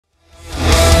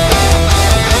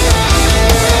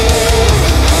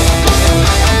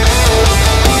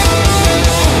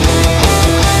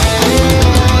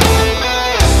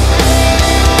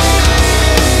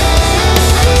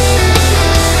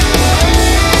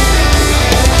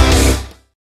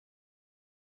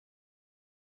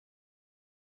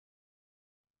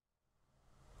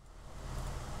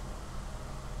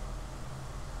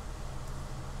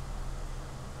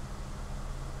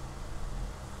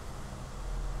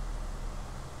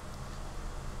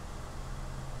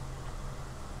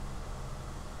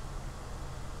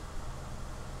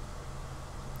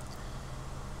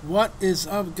What is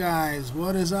up, guys?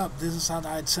 What is up? This is Aug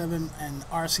 14th and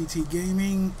RCT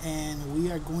Gaming, and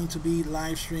we are going to be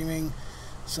live streaming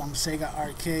some Sega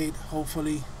Arcade,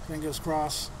 hopefully, fingers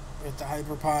crossed, with the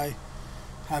HyperPie.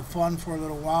 Have fun for a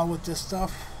little while with this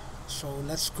stuff, so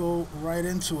let's go right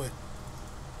into it.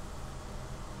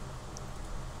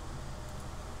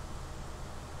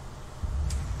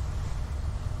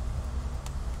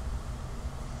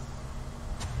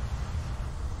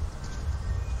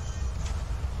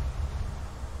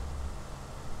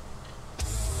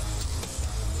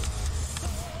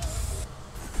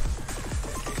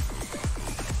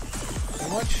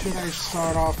 What should I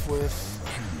start off with?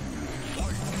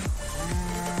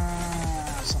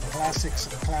 Some classics.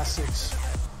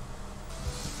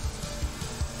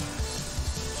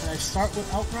 Should I start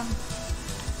with Outrun?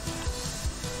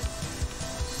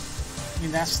 I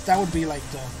mean, that would be like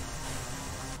the...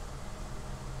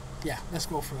 Yeah, let's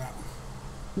go for that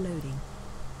one.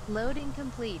 Loading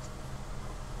complete.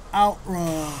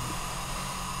 Outrun.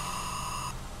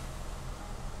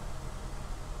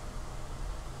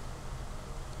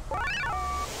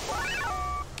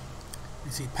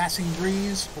 See, passing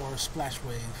breeze or splash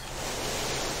wave?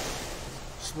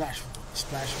 Splash wave,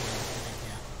 I think,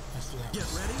 yeah. Let's do that. Get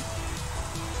ready.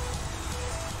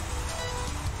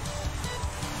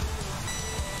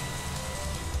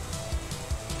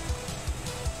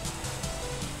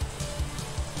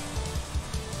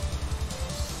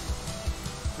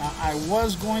 Now, I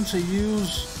was going to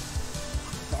use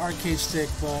the arcade stick,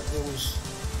 but it was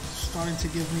starting to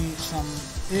give me some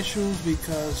issues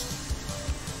because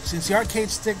since the arcade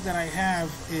stick that I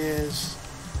have is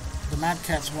the Mad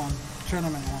Catz one,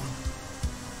 tournament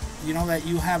one, you know that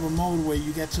you have a mode where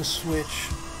you get to switch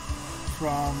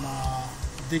from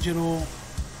digital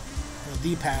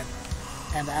D-pad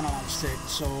and analog stick.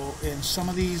 So in some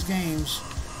of these games,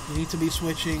 you need to be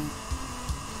switching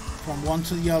from one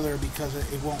to the other because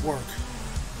it won't work.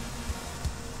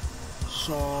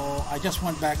 So I just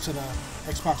went back to the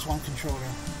Xbox One controller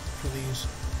for these.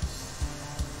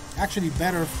 Actually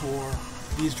better for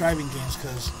these driving games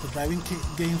because the driving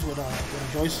games with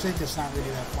a joystick is not really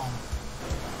that fun.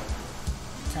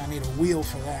 Kind of need a wheel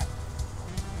for that.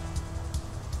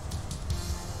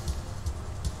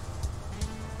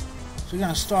 So we're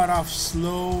gonna start off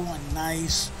slow and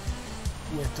nice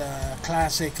with a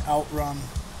classic Outrun.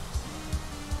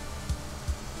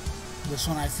 This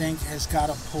one I think has got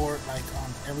a port like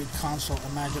on every console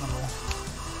imaginable.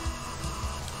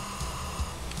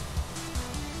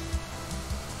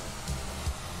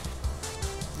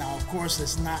 Now, of course,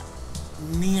 it's not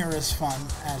near as fun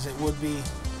as it would be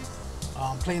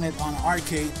playing it on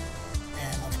arcade,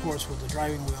 and of course with the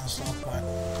driving wheel and stuff. But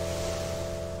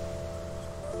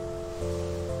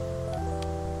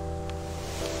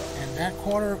and that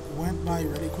quarter went by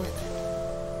really quick.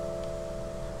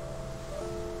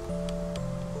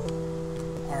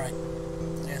 All right,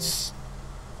 let's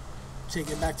take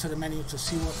it back to the menu to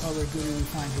see what other goodie we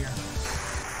find here.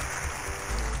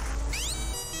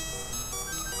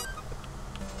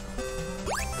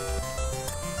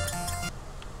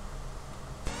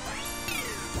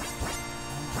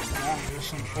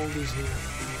 Some oldies here.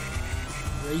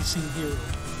 Racing Hero.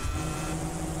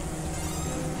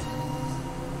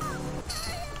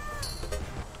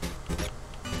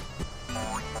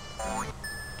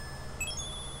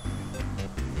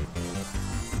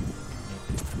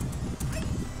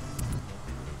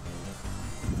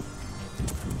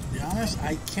 To be honest,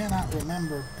 I cannot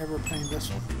remember ever playing this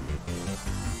one.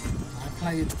 I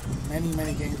played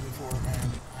many games before,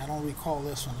 and I don't recall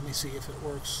this one. Let me see if it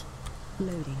works.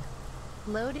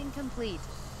 Loading complete.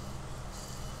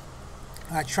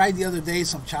 I tried the other day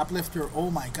some choplifter.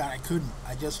 Oh my god, I couldn't.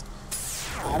 I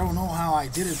don't know how I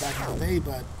did it back in the day,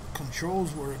 but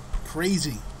controls were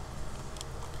crazy.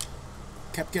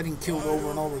 Kept getting killed over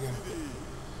and over again.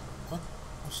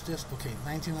 What's this? Okay,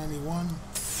 1991.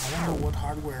 I wonder what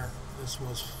hardware this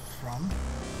was from.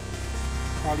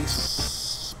 Probably,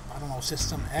 I don't know,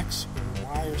 System X or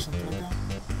Y or something like that.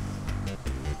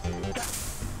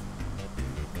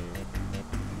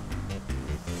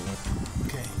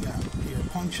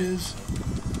 Punches.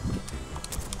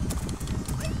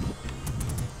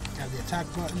 You have the attack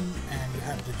button and you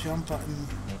have the jump button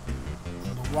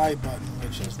and the Y button,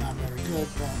 which is not very good,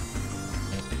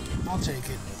 but I'll take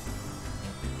it.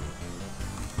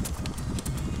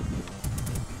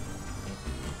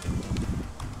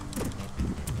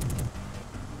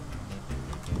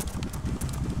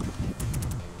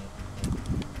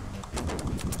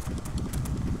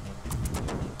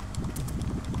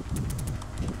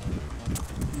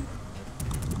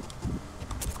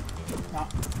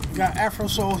 got Afro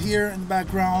Soul here in the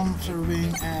background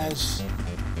serving as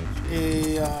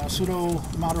a pseudo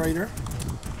moderator.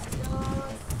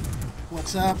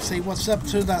 What's up? Say what's up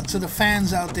to the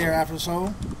fans out there, Afro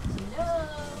Soul.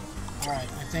 Alright,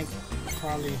 I think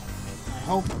probably, I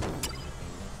hope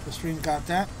the stream got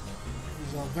that.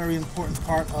 It's a very important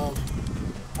part of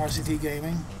RCT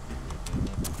Gaming.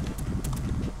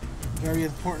 Very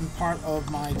important part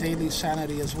of my daily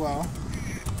sanity as well.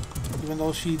 Even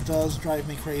though she does drive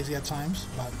me crazy at times,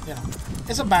 but you know,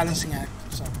 it's a balancing act.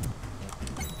 So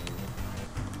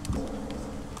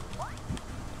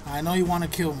I know you want to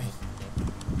kill me.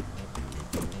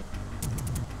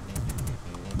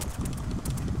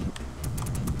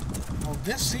 Well,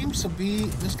 this game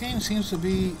seems to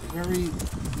be very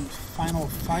Final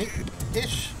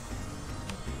Fight-ish.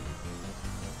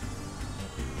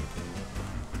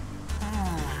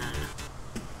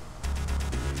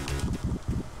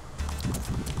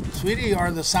 Sweetie, are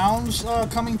the sounds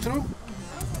coming through?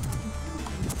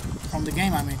 From the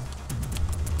game, I mean.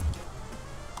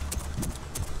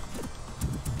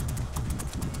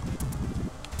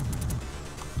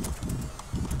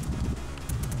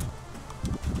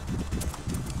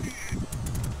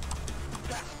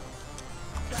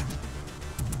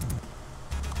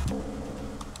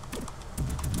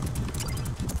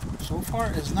 So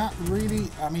far, it's not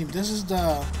really, I mean, this is the,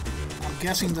 I'm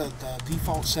guessing the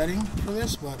default setting for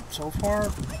this, but so far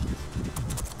it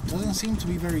doesn't seem to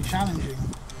be very challenging.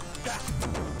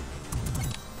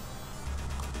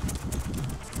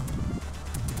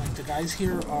 Like the guys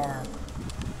here are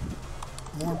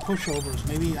more pushovers.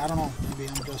 Maybe, I don't know, maybe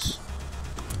I'm just...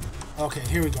 Okay,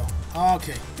 here we go.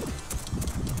 Okay.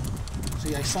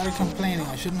 See, I started complaining.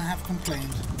 I shouldn't have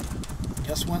complained.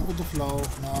 Just went with the flow.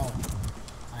 No.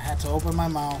 I had to open my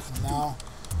mouth, and now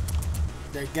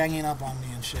they're ganging up on me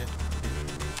and shit.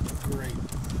 Great.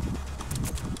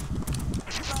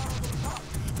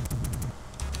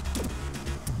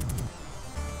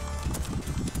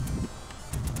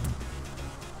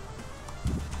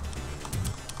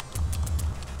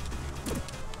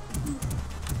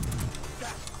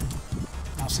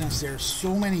 Now, since there's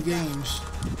so many games,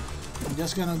 I'm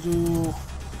just gonna do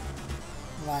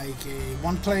like a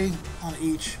one play on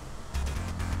each,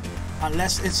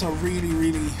 unless it's a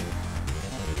really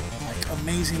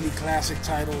amazingly classic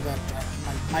title that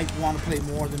I might want to play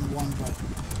more than one, but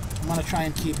I'm going to try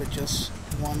and keep it just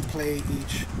one play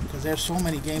each, because there's so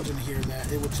many games in here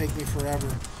that it would take me forever.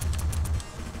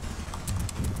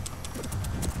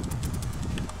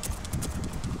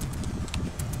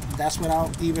 And that's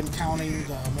without even counting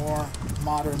the more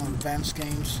modern or advanced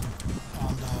games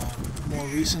on the more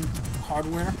recent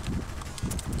hardware.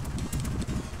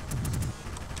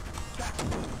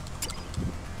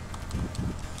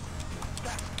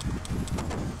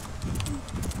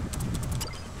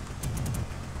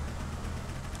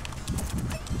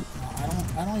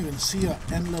 I don't even see an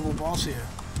end level boss here.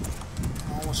 I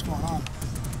don't know what's going on.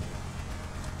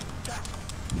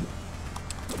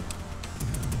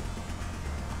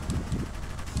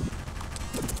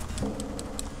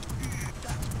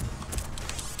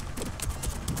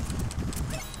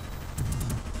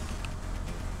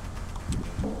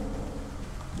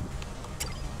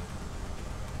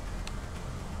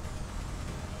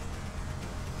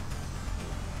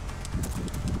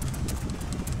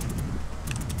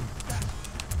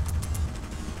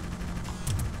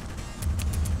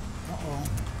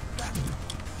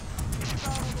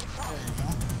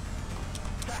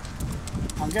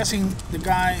 I'm guessing the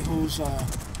guy who's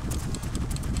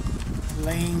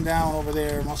laying down over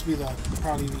there must be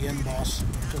probably the end boss.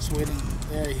 Just waiting.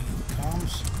 There he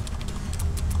comes.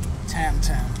 Tam.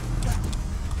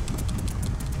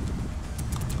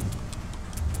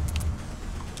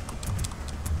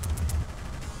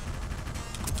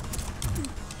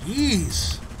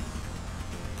 Jeez.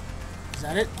 Is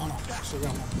that it? Oh no, still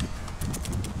got one.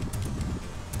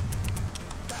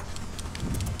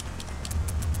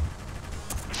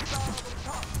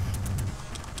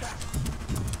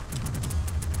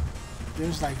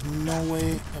 There's like no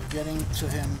way of getting to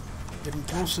him, getting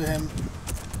close to him,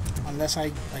 unless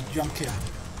I jump kick.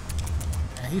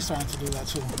 And he's starting to do that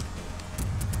too.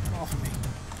 Get off of me.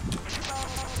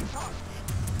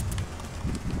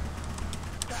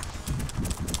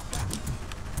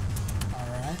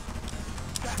 Alright.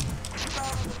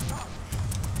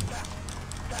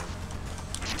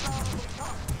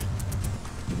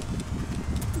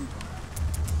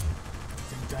 I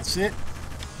think that's it.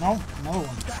 No, another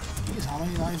one. Jeez, how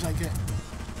many lives I get?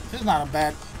 This is not a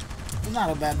bad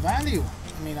value.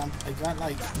 I mean, I got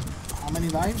like, how many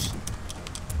lives?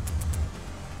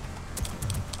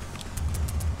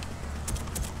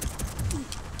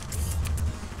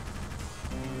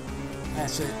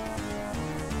 That's it.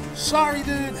 Sorry,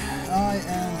 dude. I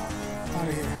am out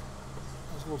of here.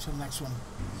 Let's go to the next one.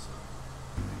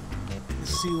 Let's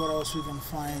see what else we can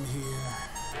find here.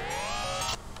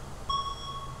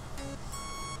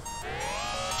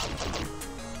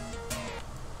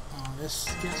 Let's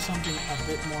get something a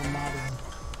bit more modern.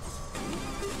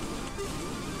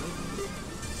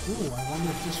 Ooh, I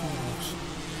wonder if this one works.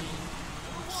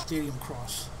 Stadium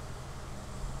Cross.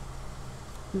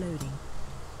 Loading.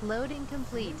 Loading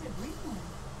complete.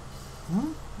 Hmm?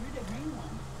 You're the green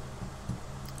one.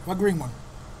 What green one? I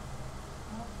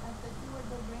thought you were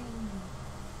the green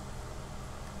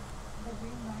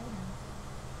rider.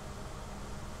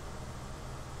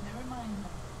 Never mind.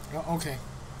 Oh, okay.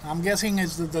 I'm guessing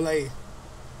it's the delay.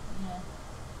 Yeah.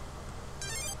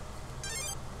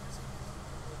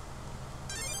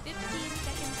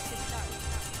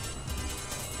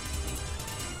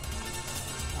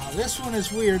 This one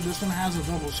is weird. This one has a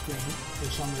double screen for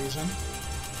some reason.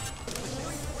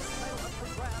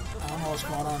 I don't know what's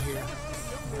going on here.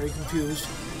 I'm very confused.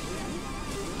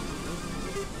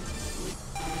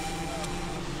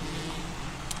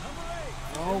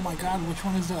 Oh my god, which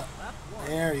one is that?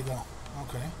 There you go.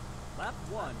 Okay. Lap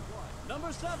 1.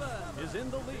 Number 7 is in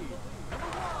the lead.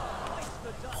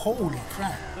 Holy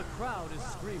crap. The crowd is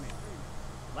screaming.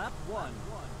 Lap 1.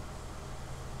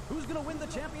 Who's gonna win the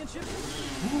championship?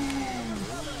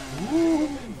 Ooh.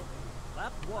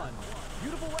 Lap 1.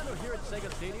 Beautiful weather here at Sega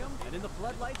Stadium, and in the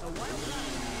floodlights, a wild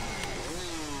ride.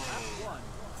 Lap 1.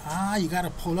 Ah, you gotta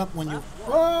pull up when you...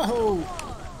 Whoa!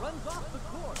 Runs off the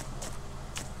course.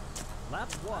 Lap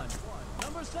 1.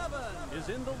 Number 7 is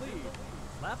in the lead.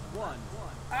 Lap 1.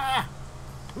 Ah!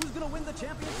 Who's gonna win the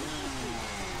championship?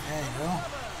 There you go.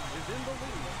 Is in the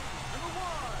lead. Number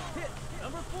 1. Hit.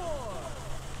 Number 4.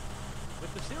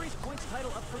 With the series points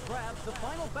title up for grabs, the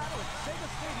final battle at Sega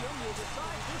Stadium will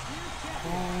decide this year's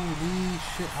champion. Holy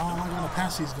shit. How am I gonna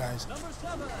pass these guys? Number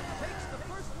 7 takes the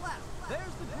first lap. There's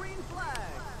the green flag.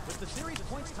 With the series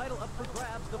points title up for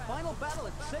grabs, the final battle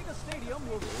at Sega Stadium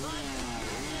will decide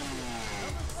this year's champion.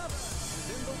 Number 7 is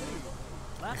in the lead.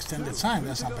 Lap Extended 2, time,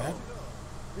 that's not bad.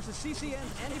 This is CCN's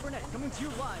Andy Burnett coming to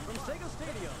you live from Sega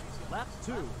Stadium. Lap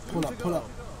 2. Pull up, pull up.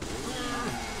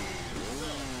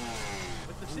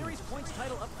 The series points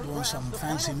title up for Doing grabs, some the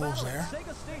fancy final moves battle there. at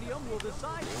Sega Stadium will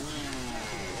decide this year's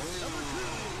champion. Number 2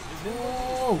 is in the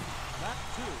Whoa! lead. Lap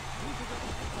 2.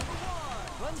 Number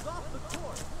 1 runs off the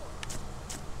course.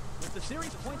 With the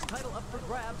series points title up for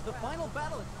grabs, the final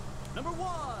battle at number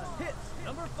 1 hits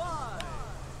number 5.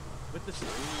 With the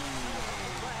series points title up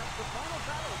for grabs, the final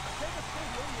battle at Sega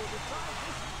Stadium will decide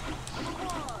this number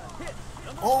 1 hits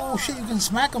number 5. Oh shit, you can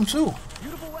smack them too.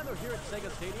 Beautiful weather here at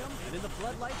Sega Stadium, and in the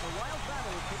floodlights, a wild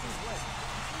battle is taking place.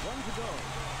 1 to go.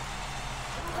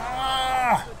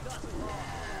 Ah!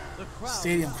 The crowd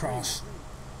Stadium Cross.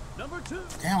 Number 2.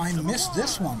 Damn, I missed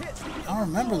this one. I don't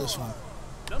remember this one.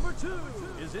 Number 2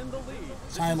 is in the lead.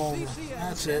 Time This over. is CCN's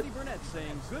That's it. Andy Burnett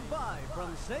saying goodbye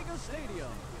from Sega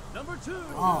Stadium. Number 2.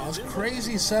 Oh, it's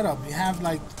crazy setup. You have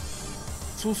like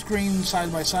 2 screens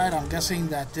side by side. I'm guessing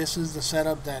that this is the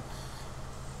setup that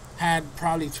had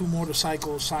probably 2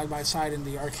 motorcycles side by side in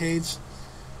the arcades,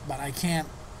 but I can't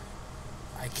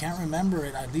remember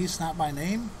it, at least not by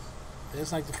name.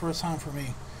 It's like the first time for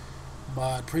me,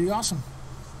 but pretty awesome.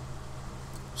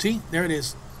 See, there it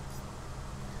is.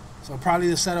 So probably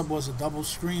the setup was a double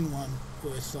screen one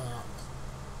with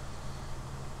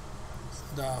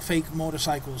the fake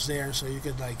motorcycles there, so you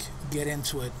could like get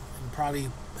into it and probably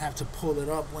have to pull it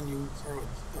up when you are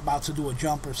about to do a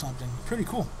jump or something. Pretty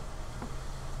cool.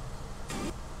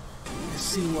 Let's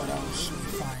see what else we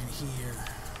find here.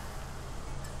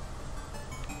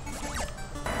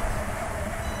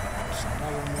 It's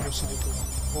another motorcycle.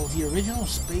 Oh, the original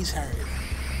Space Harrier.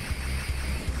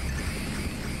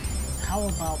 How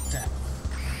about that?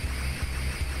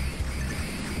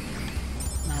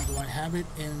 Now, do I have it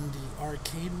in the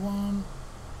arcade one?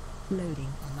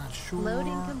 Loading. I'm not sure.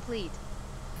 Loading complete.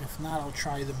 If not, I'll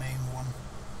try the main one.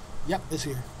 Yep, it's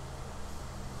here.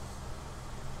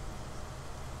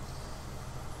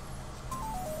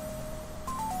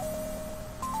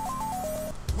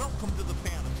 Welcome to the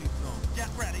fantasy zone. Get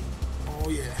ready. Oh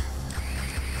yeah.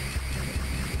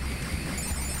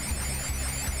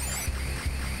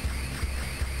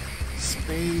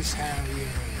 Space Harrier.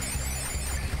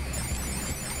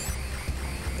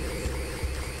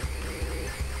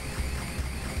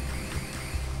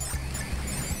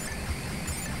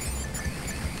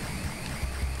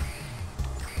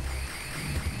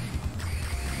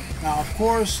 Now, of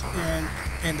course,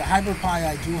 in the HyperPie,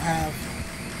 I do have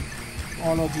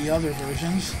all of the other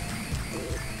versions,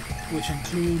 which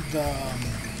include the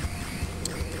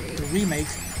the remake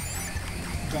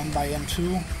done by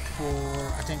M2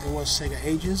 for, I think it was Sega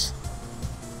Ages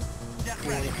for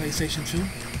the PlayStation 2.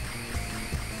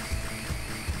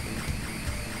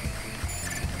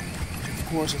 Of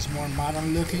course, it's more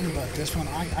modern looking, but this one,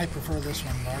 I prefer this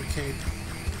one, the arcade.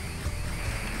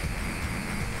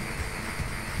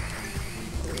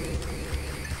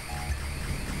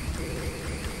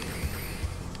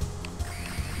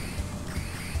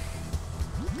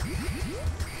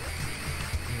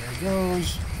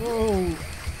 Goes. Oh.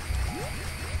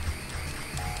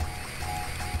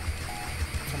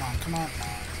 Come on, come on.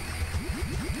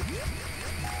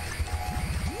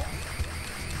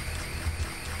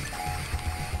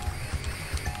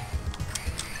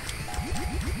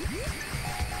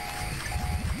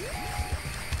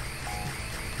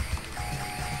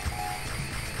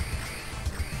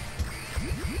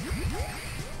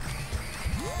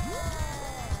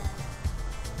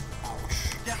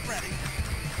 Ouch. Get ready.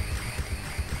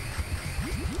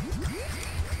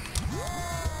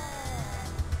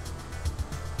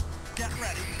 Get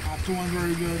ready. Not doing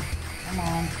very good. Come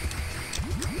on.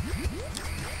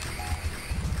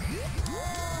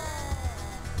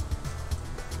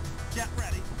 Get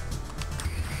ready.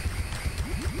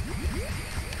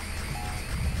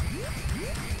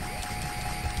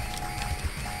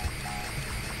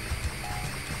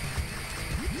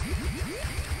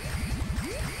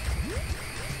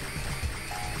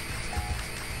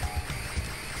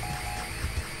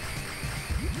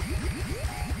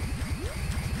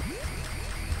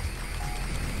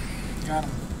 Got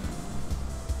him.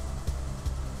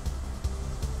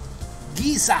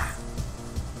 Giza.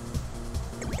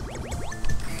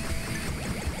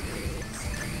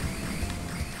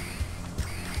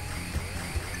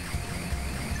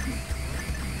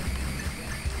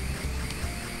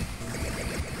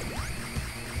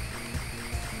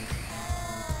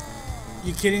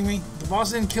 You kidding me? The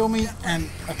boss didn't kill me, and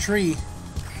a tree,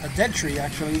 a dead tree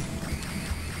actually.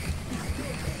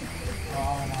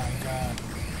 Oh my god.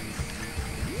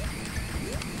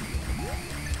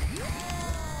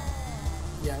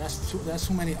 Yeah, that's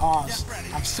too many awes.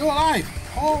 I'm still alive.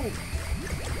 Oh,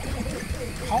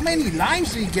 how many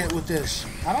lives do you get with this?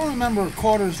 I don't remember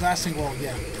quarters lasting. Well,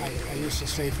 yeah, I used to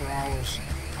stay for hours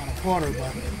on a quarter,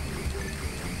 but.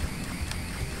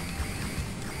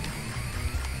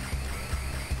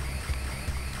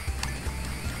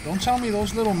 Don't tell me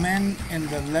those little men in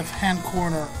the left-hand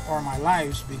corner are my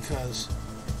lives, because...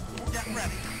 Get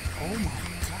ready. Oh my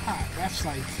god, that's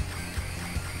like...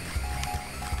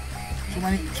 Too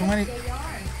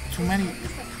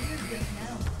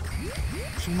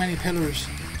many pillars.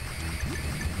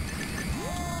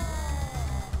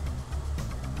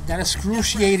 That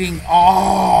excruciating...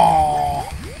 Oh!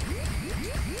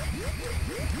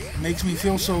 Makes me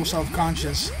feel so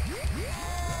self-conscious.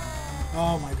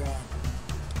 Oh my god.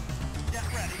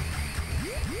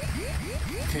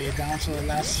 Okay, down to the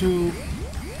last two.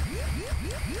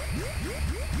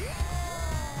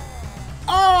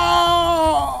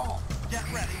 Oh! Get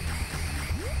ready.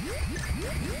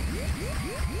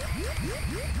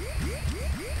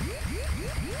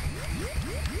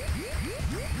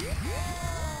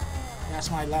 That's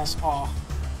my last awe.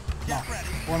 No,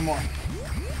 one more.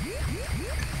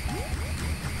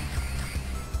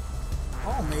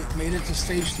 Oh, made it to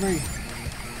stage 3.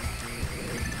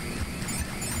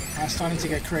 That's starting to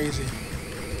get crazy.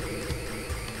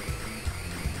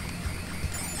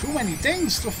 Too many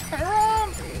things to fire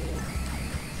on!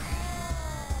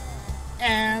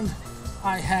 And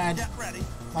I had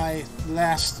my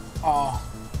last awe.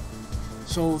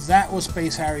 So that was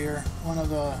Space Harrier, one of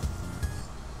the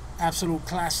absolute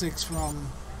classics from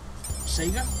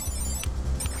Sega.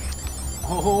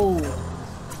 Oh,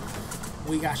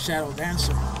 we got Shadow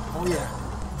Dancer. Oh yeah,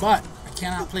 but I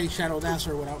cannot play Shadow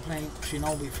Dancer without playing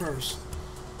Shinobi first.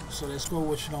 So let's go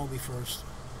with Shinobi first.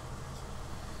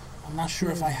 I'm not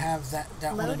sure if I have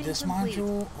that one in this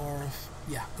module, or if,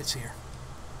 yeah, it's here.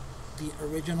 The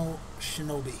original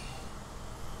Shinobi.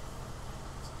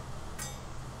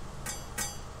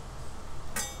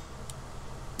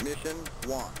 Mission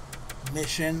 1.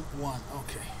 Mission 1.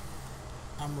 Okay.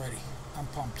 I'm ready. I'm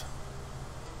pumped.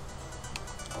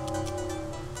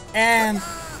 And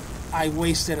I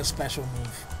wasted a special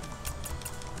move.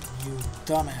 You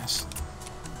dumbass.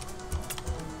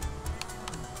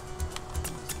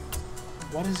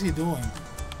 What is he doing?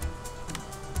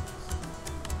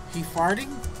 He farting?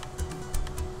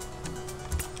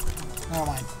 Never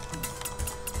mind.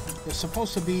 There's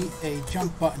supposed to be a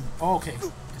jump button. Oh, okay.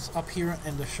 It's up here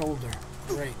in the shoulder.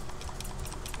 Great.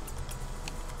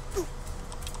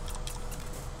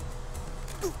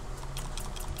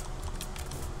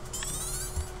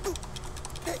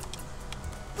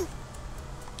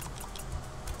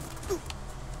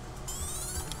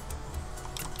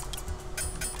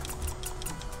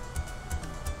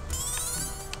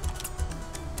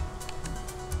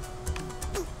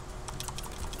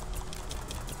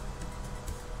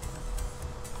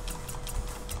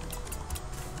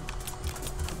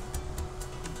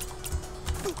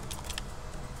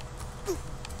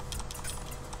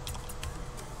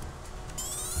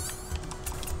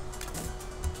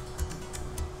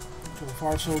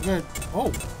 far so good.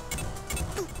 Oh!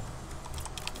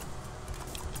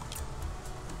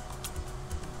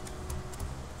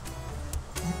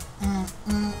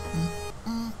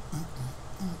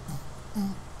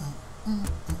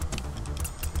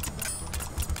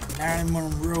 Marilyn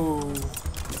Monroe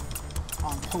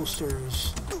on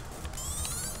posters.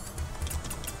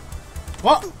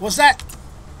 What? What's that?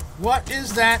 What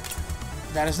is that?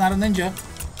 That is not a ninja.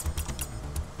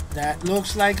 That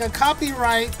looks like a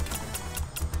copyright.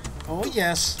 Oh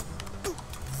yes.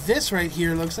 This right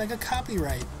here looks like a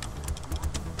copyright.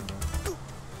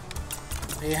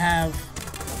 They have...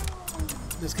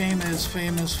 This game is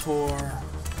famous for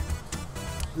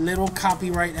little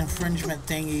copyright infringement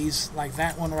thingies, like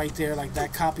that one right there, like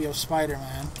that copy of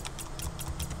Spider-Man.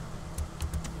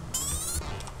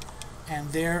 And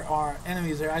there are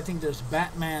enemies there. I think there's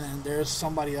Batman and there's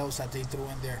somebody else that they threw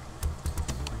in there.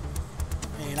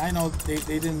 And I know they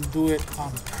didn't do it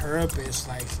on purpose,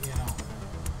 like, you know.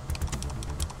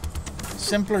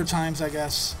 Simpler times, I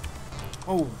guess.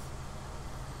 Oh.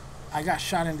 I got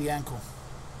shot in the ankle.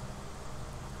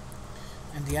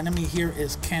 And the enemy here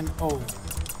is Ken O.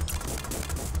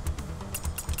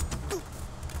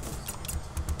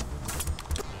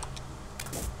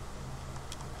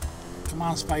 Come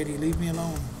on, Spidey, leave me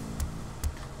alone.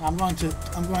 I'm going to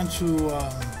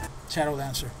Shadow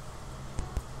Dancer.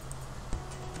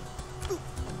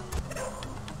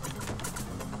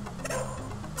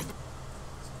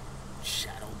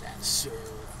 Shadow Dancer.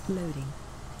 Loading.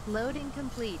 Loading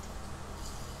complete.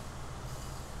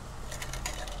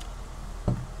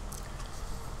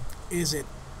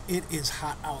 It is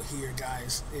hot out here,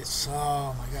 guys. It's,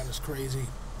 oh my god, it's crazy.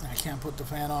 I can't put the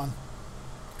fan on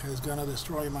because it's gonna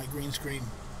destroy my green screen.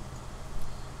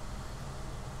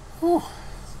 Whew.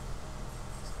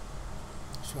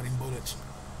 Sweating bullets.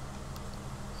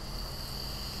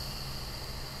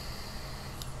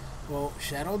 Well,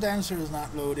 Shadow Dancer is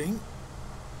not loading.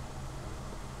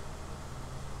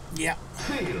 Yeah.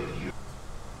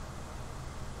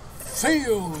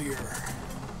 Failure.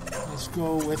 Let's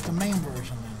go with the main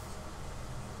version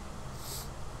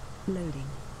then. Loading.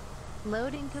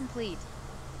 Loading complete.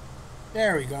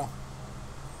 There we go.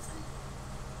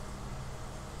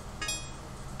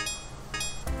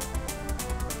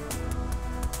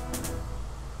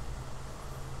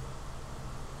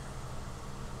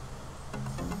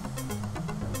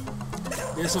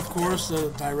 This, of course, the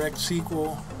direct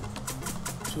sequel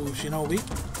to Shinobi.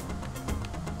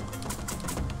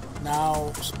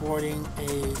 Now sporting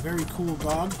a very cool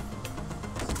dog.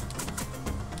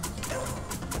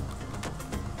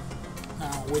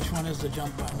 Now, which one is the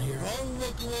jump button here?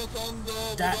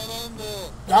 That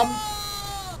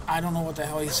I don't know what the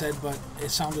hell he said, but it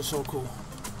sounded so cool.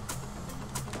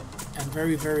 And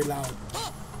very, very loud.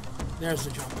 There's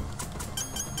the jump.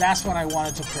 That's what I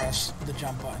wanted to press, the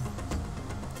jump button.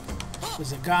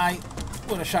 There's a guy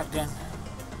with a shotgun.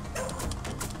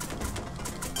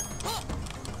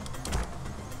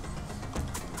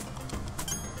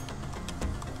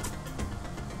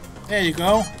 There you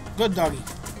go. Good doggy.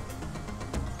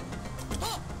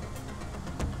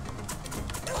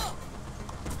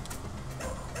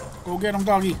 Go get him,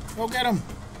 doggy. Go get him.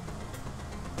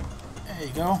 There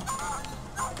you go.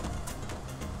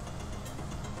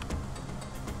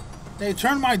 They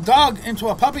turned my dog into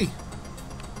a puppy.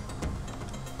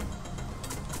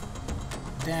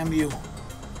 Damn you.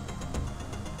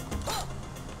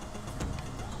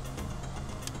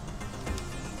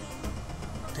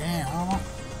 Damn, I don't know.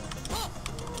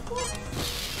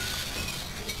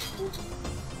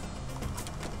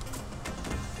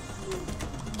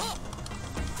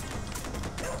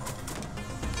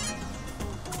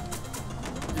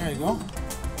 There you go.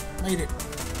 Made it.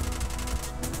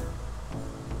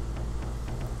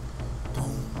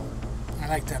 I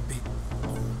like that beat.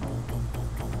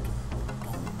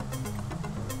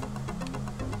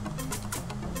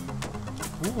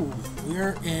 Ooh,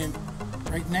 we're in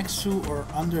right next to or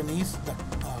underneath the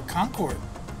Concorde.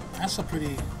 That's a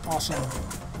pretty awesome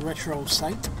retro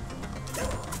site.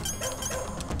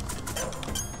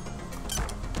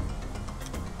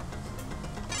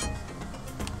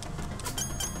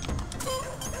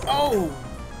 Oh!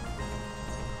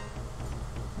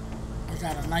 I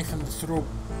got a knife in the throat.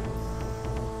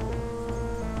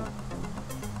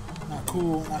 Not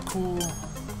cool, not cool.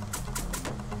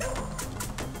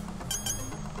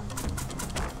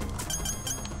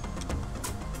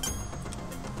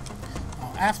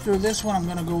 After this one, I'm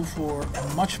going to go for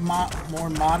a much more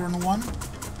modern one.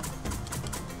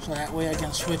 So that way I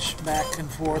can switch back and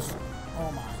forth.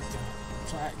 Oh my god.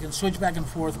 So I can switch back and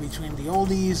forth between the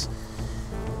oldies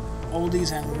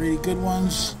and really good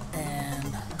ones.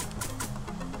 And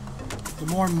the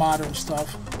more modern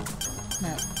stuff.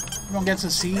 Man, we don't get to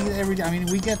see everything. I mean,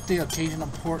 we get the occasional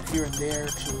port here and there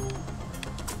to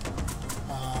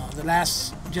the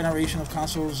last generation of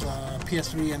consoles,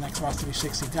 PS3 and Xbox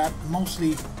 360 got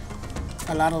mostly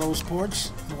a lot of those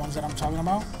ports, the ones that I'm talking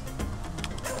about.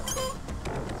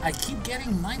 I keep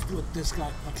getting knifed with this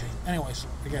guy. Okay, anyways,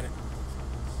 forget it.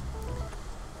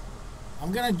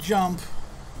 I'm gonna jump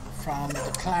from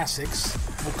the classics.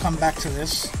 We'll come back to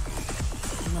this.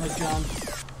 I'm gonna jump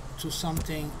to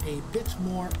something a bit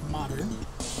more modern.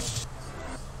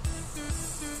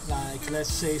 Like,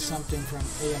 let's say something from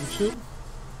AM2.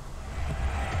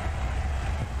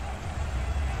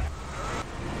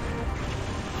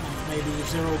 Maybe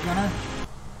Zero Gunner.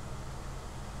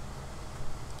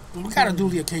 We gotta do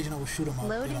the occasional shoot 'em up,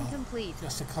 Loading you know, complete.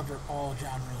 just to cover all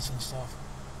genres and stuff.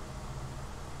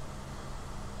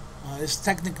 This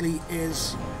technically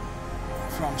is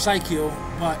from Psycho,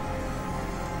 but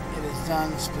it is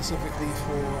done specifically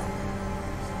for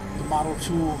the Model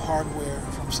 2 hardware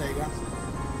from Sega.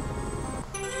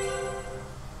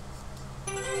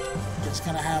 Just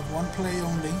gonna have one play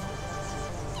only.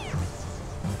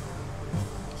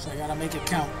 So I gotta make it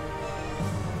count.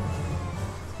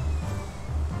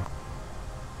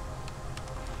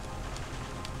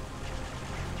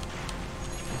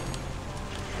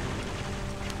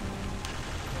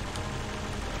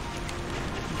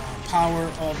 The power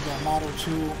of the Model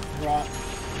 2 brought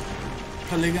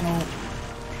polygonal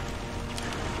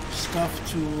stuff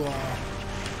to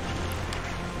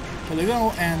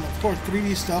polygonal and of course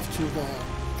 3D stuff to the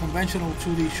conventional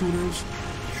 2D shooters,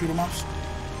 shoot 'em ups.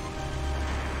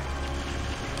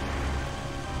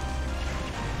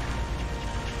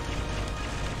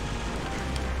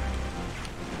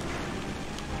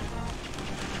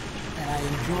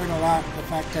 Enjoyed a lot the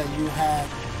fact that you had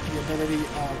the ability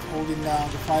of holding down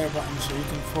the fire button so you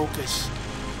can focus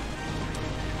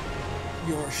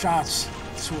your shots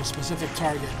to a specific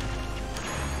target.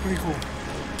 Pretty cool.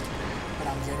 But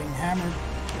I'm getting hammered.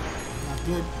 Not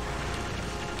good.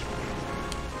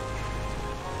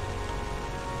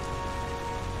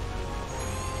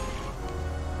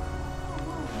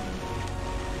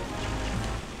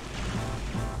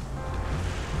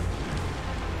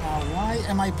 Why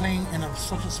am I playing in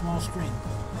such a small screen?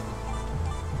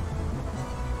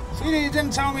 See, they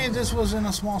didn't tell me this was in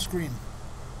a small screen.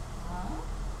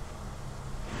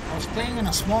 I was playing in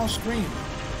a small screen.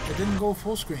 It didn't go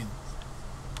full screen.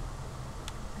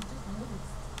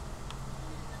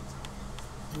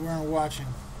 You weren't watching.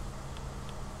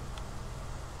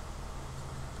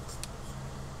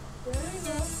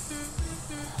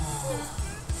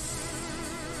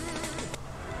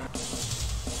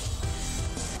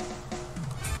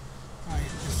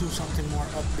 Do something more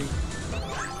upbeat.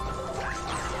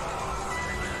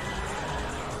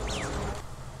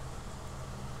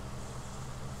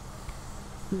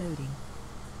 Loading.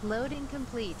 Loading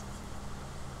complete.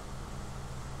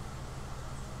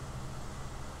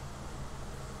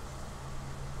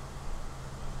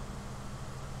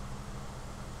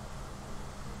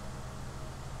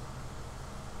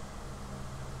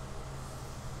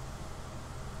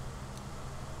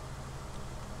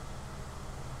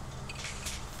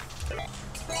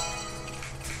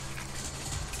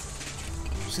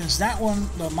 Since that one,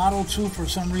 the Model 2, for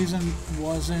some reason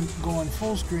wasn't going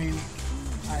full screen,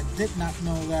 I did not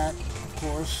know that, of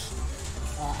course.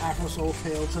 AfroSoul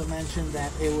failed to mention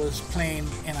that it was playing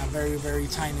in a very, very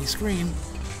tiny screen.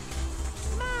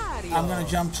 Mario. I'm going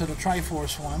to jump to the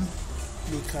Triforce one,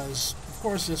 because, of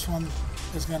course, this one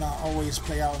is going to always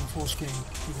play out in full screen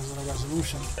because of the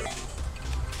resolution.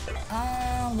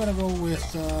 I'm going to go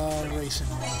with the racing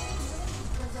one.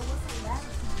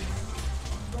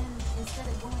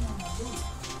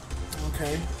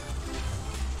 Okay.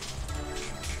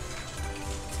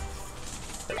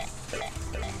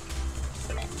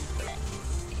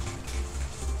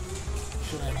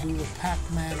 Should I do the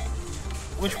Pac-Man?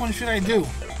 Which one should I do?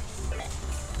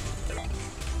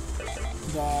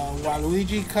 The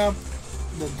Waluigi Cup,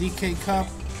 the DK Cup.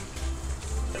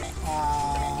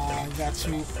 I got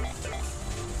to.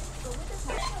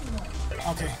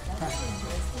 Okay.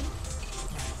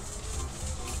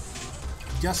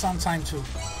 Just on time too.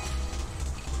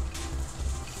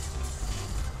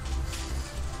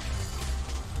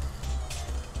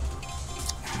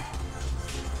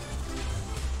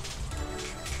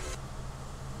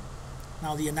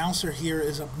 Now the announcer here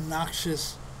is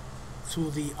obnoxious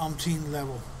to the umpteen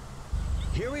level.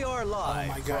 Here we are live.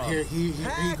 Oh my God! Here he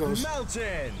goes.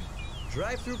 Mountain.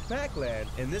 Drive through Pac-Land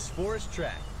in this forest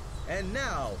track, and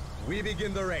now we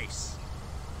begin the race.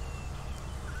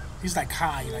 He's like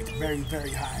high, like very,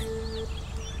 very high.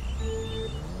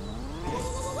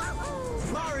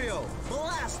 Mario,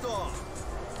 blast off!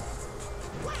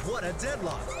 What a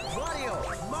deadlock!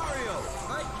 Mario!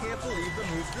 I can't believe the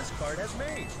moves this card has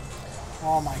made.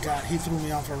 Oh my god, he threw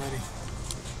me off already.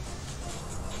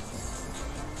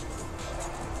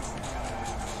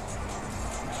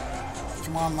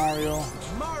 Come on, Mario.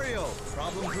 Mario!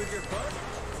 Problems with your card?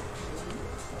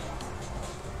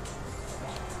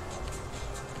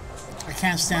 I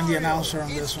can't stand the announcer on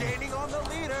this one. Gaining on the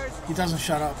leaders. He doesn't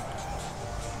shut up.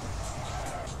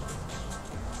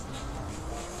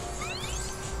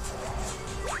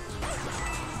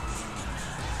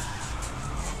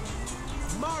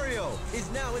 Mario is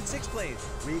now in 6th place.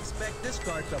 We expect this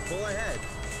card to pull ahead.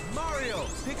 Mario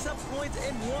picks up points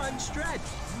in one stretch.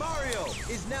 Mario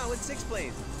is now in 6th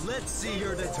place. Let's see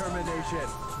your determination.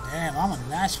 Damn, I'm in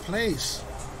last place.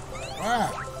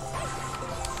 Ah.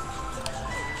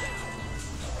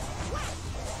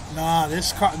 Nah,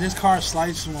 this car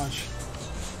slides too much.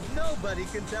 Nobody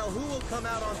can tell who will come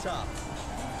out on top.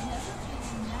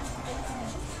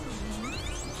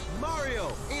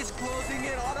 Mario is closing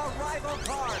in on a rival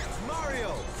car.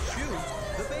 Mario shoots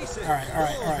the bases. All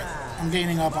right. I'm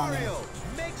gaining up on him. Mario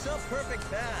makes a perfect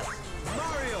pass.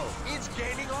 Mario is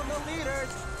gaining on the leaders.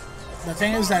 The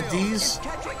thing is that these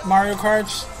Mario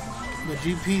Karts, the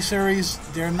GP series,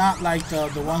 they're not like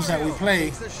the ones that we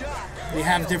play. They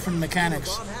have different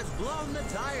mechanics.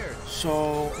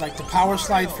 So, like the power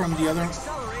slide from the other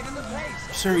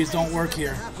series don't work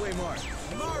here.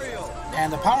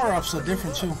 And the power-ups are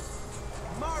different too.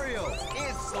 Mario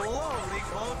is slowly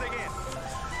closing in.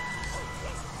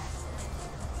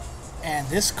 And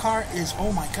this car is,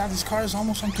 oh my god, this car is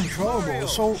almost uncontrollable.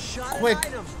 It's so quick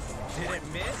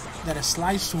that it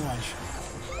slides too much.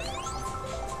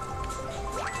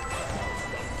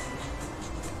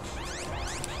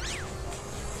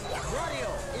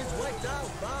 Mario is wiped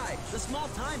out by the small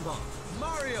time bomb.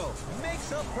 Mario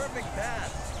makes a perfect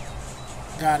pass.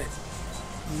 Got it.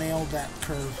 Nailed that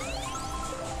curve.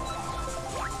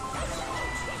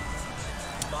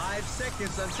 5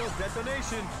 seconds until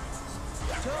detonation.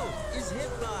 Toad is hit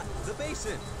by the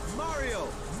basin. Mario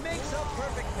makes a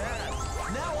perfect pass.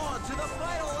 Now on to the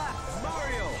final lap.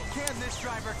 Mario, can this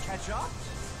driver catch up?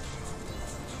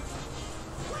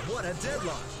 What a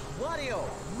deadlock.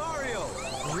 Mario,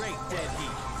 great dead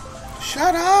heat.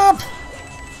 Shut up!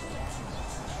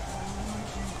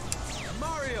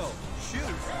 Mario,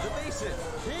 shoot the basin.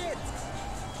 Hit.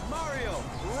 Mario,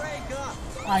 break up.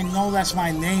 I know that's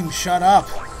my name. Shut up.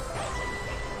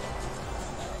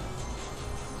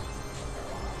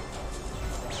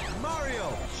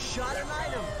 Mario, shot an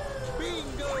item.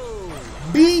 Bingo.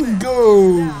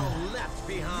 Bingo! Now left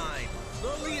behind.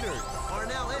 The leaders are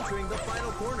now entering the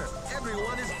final corner.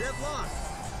 Everyone is deadlocked.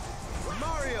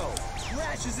 Mario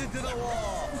crashes into the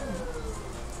wall.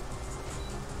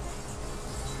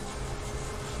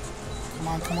 Come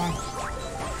on.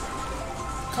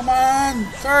 Come on!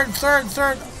 Third!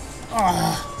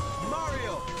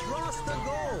 Mario crossed the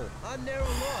goal. A narrow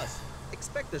loss.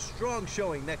 Expect a strong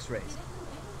showing next race.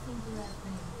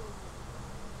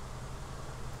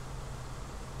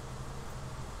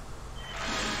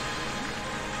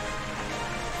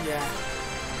 Yeah.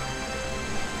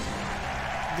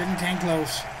 Didn't came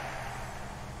close.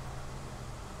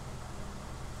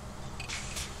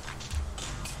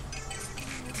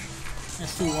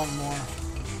 Let's do one more.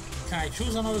 Can I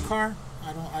choose another car?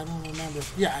 I don't remember.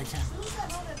 Yeah, I can.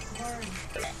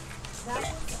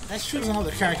 Let's choose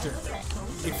another character.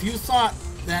 If you thought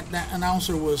that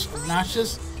announcer was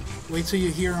obnoxious, wait till you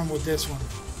hear him with this one.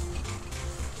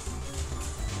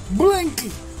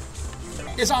 Blinky!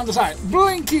 It's on the side.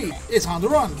 Blinky! It's on the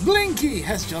run. Blinky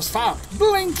has just stopped.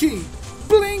 Blinky!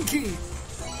 Blinky!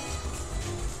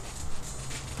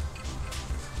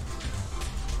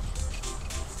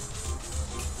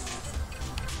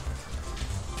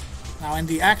 Now in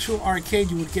the actual arcade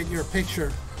you would get your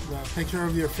picture, the picture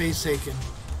of your face taken,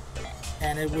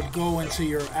 and it would go into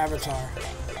your avatar.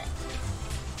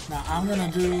 Now I'm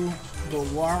gonna do the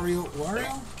Wario?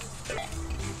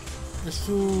 Let's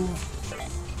do...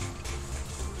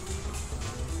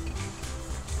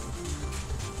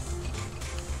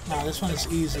 Nah, this one is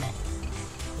easy.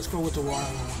 Let's go with the Wario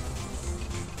one.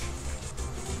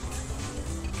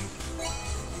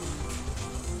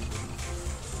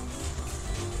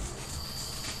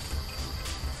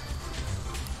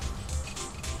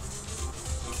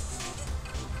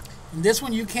 In this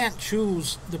one, you can't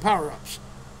choose the power-ups.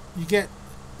 You get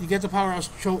the power-ups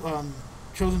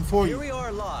chosen for you. Here we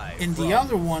are live. In the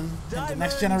other one, in the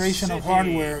next generation of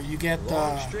hardware, you get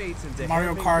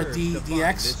Mario Kart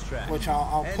DX, which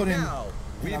I'll put in a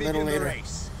little later.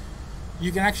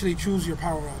 You can actually choose your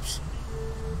power-ups.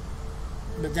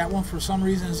 But that one, for some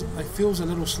reason, it feels a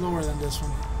little slower than this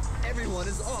one. Everyone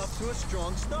is off to a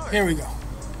strong start. Here we go.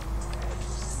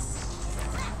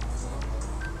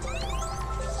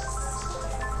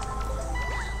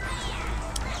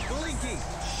 Blinky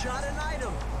shot an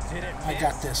item. Did it miss? I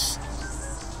got this.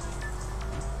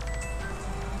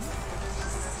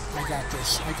 I got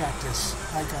this. I got this.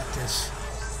 I got this.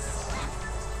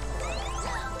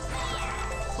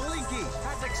 Blinky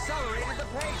has accelerated the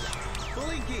pace.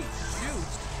 Blinky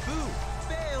shoots. Boo.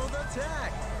 Failed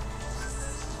attack.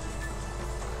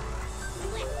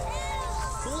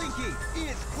 Blinky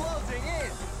is closing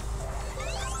in.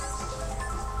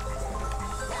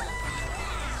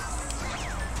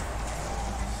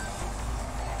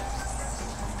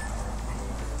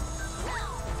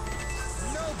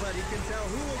 Nobody can tell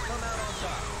who will come out on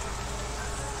top.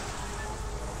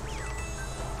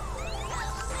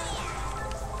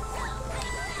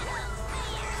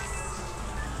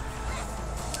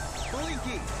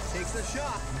 Blinky takes a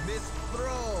shot, missed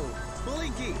throw.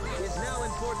 Blinky is now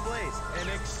in fourth place. An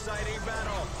exciting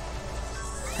battle.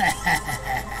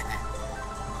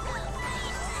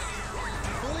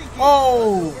 Blinky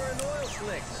Oh! over an oil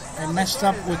slick. I messed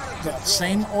up with the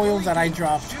same oil that I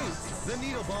dropped. Shoots the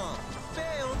needle bomb.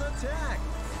 Failed attack.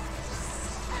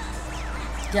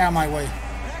 Get out of my way.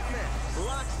 Pac-Man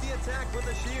blocks the attack with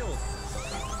a shield.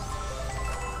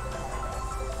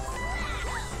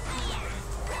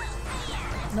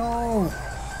 No.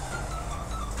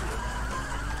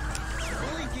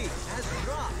 Blinky has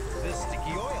dropped the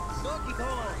sticky oil. Donkey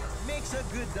Kong makes a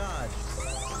good dodge.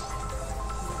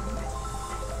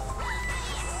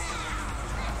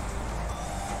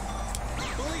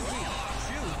 Blinky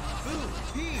shoots. Boo.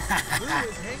 Peace. Boo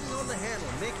is hanging on the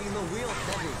handle, making the wheel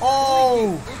heavy.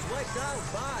 Oh! Blinky is wiped out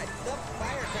by the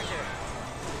firecracker.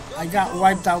 I got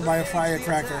wiped out by a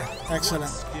firecracker.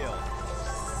 Excellent. Skill.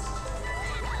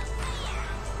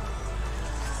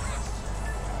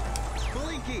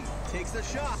 Blinky takes a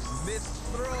shot, missed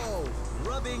throw,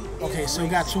 rubbing. Okay, so we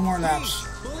got 2 more laps.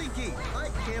 Blinky, I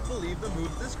can't believe the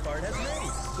move this card has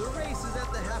made. The race is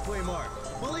at the halfway mark.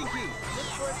 Blinky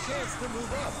looks for a chance to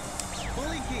move up.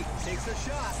 Blinky takes a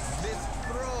shot, missed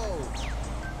throw.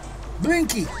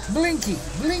 Blinky, blinky,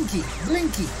 blinky,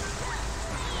 blinky.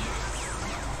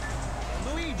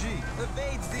 Luigi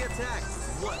evades the attack.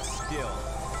 What skill?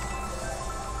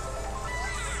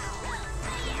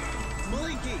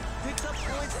 Blinky picks up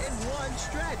points in one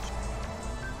stretch.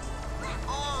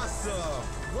 Awesome!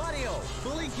 Wario,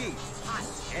 Blinky, hot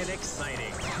and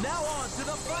exciting. Now on to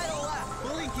the final lap.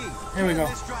 Blinky, Here we go.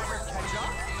 Can this driver catch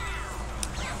up?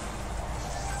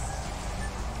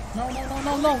 No, no, no,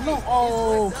 no, no, no.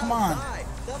 Oh, It's come on. outside.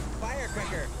 The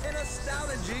firecracker in a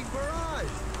astonishing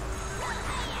barrage.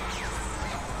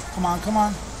 Come on, come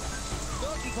on.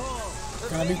 Donkey Kong.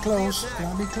 Gonna be evades close. the attack.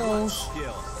 Gonna be close.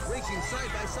 Skill. Racing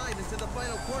side by side into the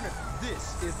final corner.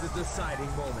 This is the deciding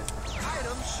moment.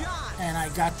 Item shot. And I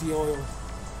got the oil.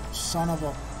 Son of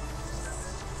a...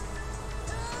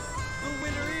 The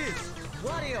winner is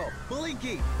Wario.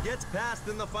 Blinky gets past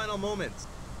in the final moments.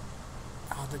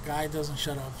 Oh, the guy doesn't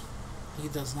shut up. He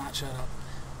does not shut up.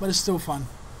 But it's still fun.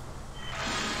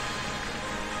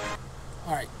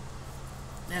 Alright.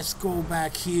 Let's go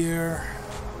back here.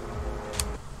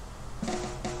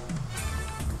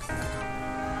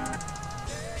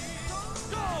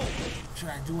 Should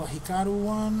I do a Hikaru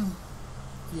one?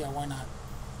 Yeah, why not?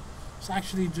 Let's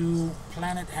actually do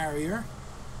Planet Harrier,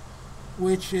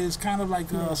 which is kind of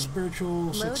like a spiritual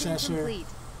Loading successor complete.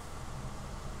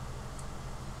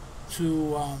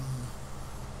 to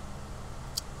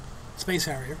Space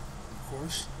Harrier, of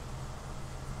course.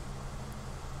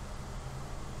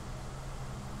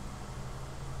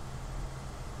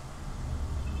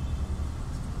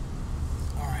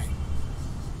 Alright.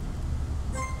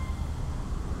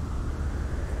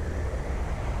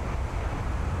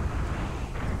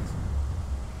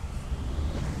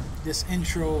 This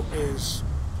intro is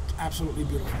absolutely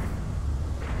beautiful.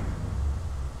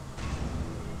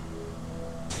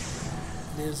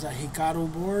 There's a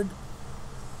Hikaru board.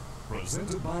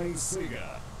 Presented by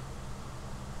Sega.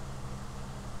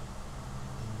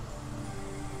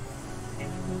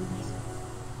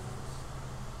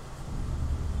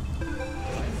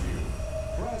 Thank you.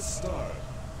 Press start.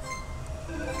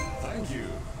 Thank you.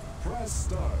 Press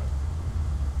start.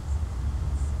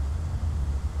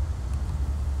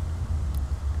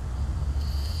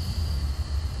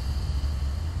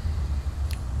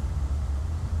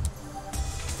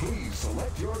 Please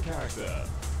select your character.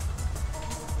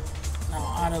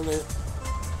 Now, out of the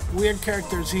weird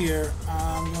characters here,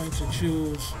 I'm going to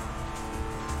choose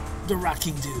the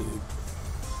Rocking Dude.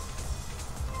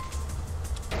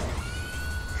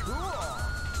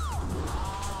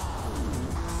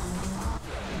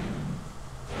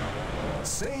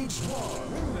 Stage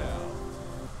 1 now.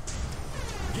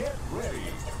 Get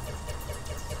ready.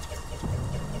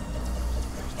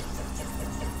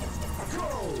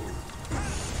 Go!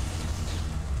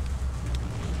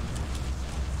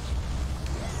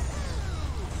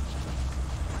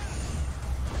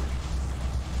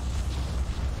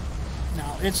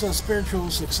 Now, it's a spiritual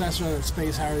successor of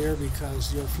Space Harrier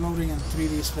because you're floating in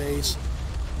 3D space,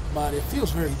 but it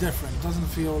feels very different. It doesn't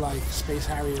feel like Space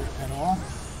Harrier at all.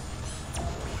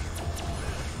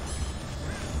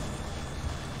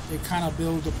 It kind of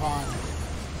builds upon,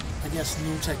 I guess,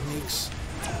 new techniques.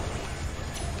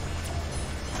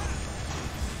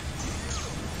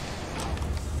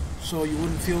 So you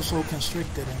wouldn't feel so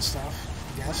constricted and stuff,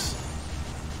 I guess.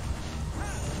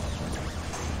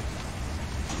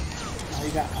 Now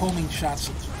you got homing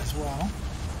shots as well.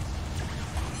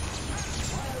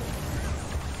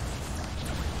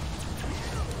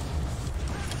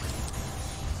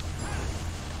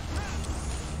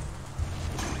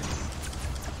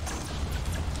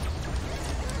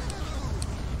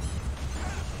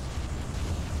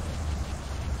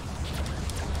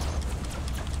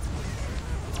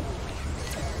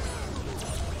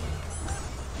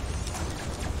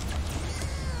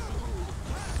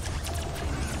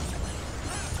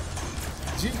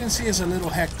 As you can see, it's a little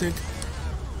hectic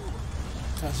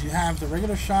because you have the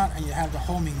regular shot and you have the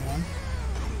homing one.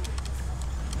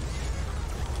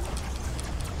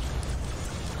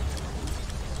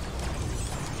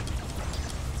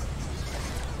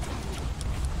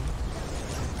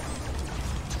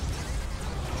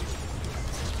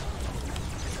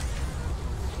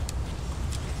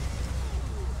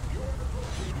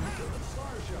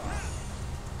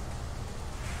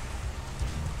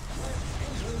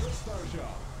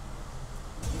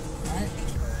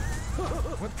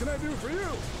 What can I do for you?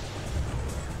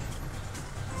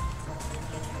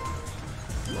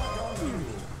 Lock on you.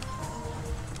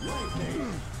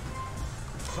 Lightning.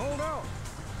 Sold out.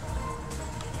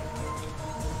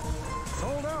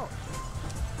 Sold out.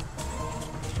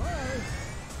 Bye.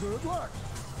 Good luck.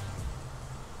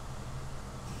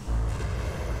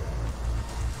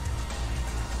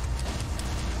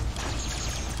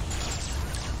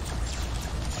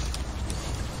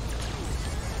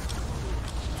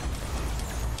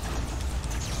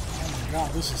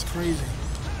 God, this is crazy.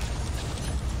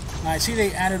 Now, I see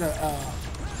they added a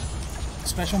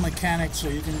special mechanic so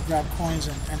you can grab coins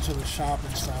and enter the shop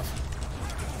and stuff.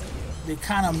 They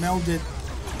kind of melded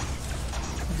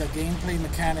the gameplay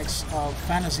mechanics of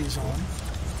Fantasy Zone,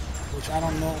 which I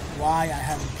don't know why I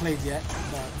haven't played yet,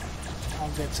 but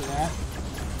I'll get to that.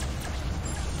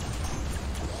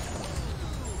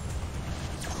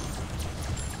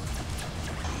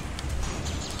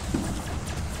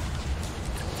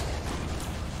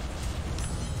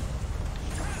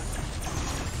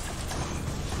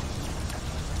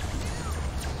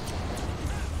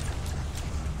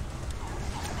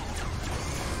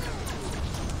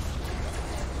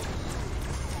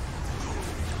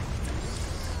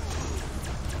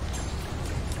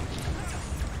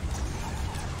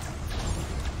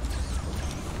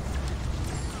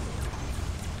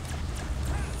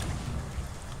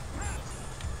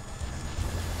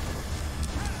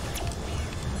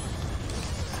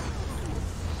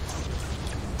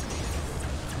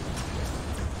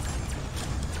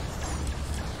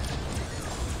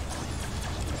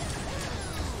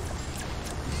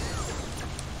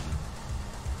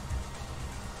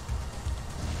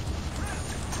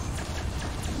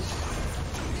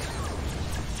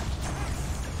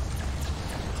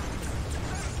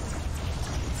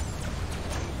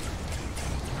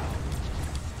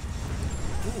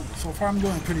 So far I'm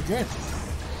doing pretty good.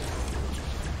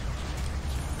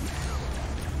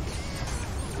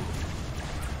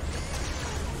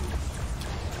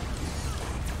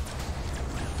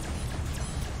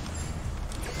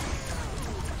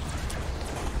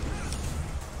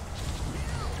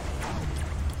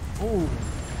 Oh,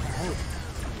 that hurt.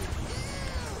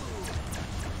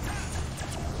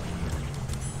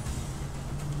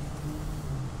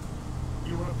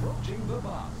 You're approaching the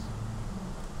boss.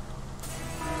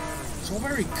 So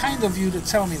very kind of you to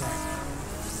tell me that.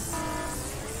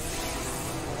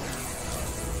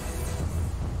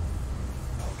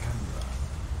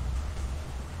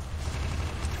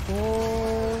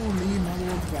 Holy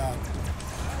mother of God.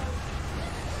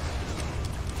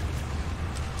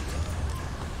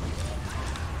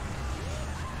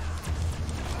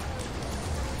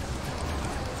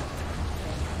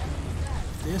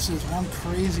 This is one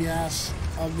crazy ass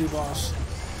ugly boss.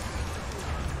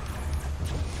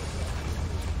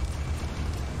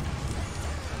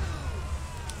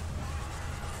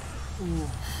 Ooh,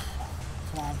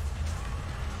 come on.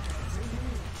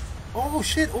 Oh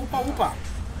shit, Oopa Oopa.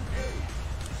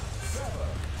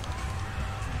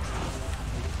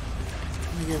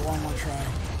 Let me get one more try.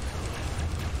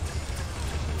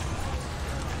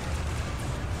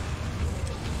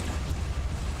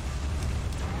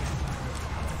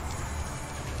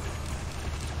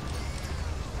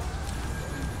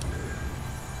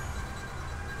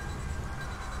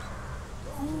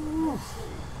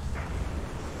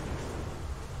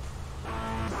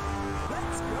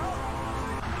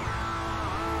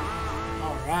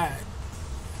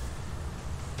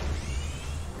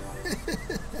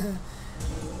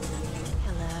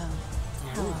 Hello.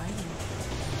 How are you?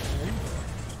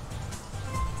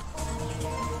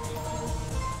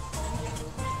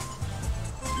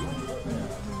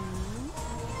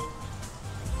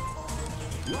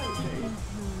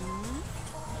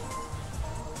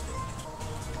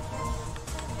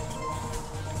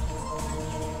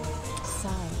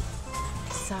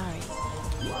 Sorry.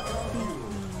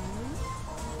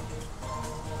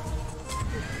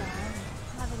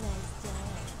 Have a nice day.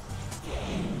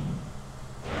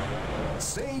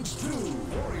 Stage 2,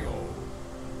 Wario.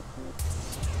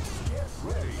 Get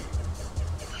ready.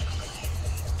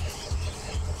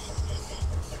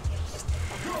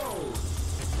 Go!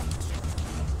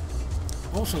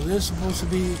 Also, this is supposed to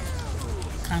be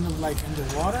kind of like in the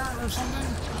water or something.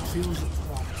 It feels,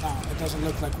 well, no, it doesn't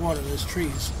look like water, there's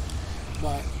trees.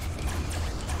 But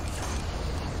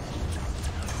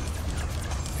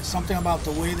it's something about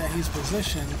the way that he's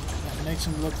positioned that makes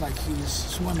him look like he's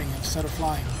swimming instead of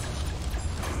flying.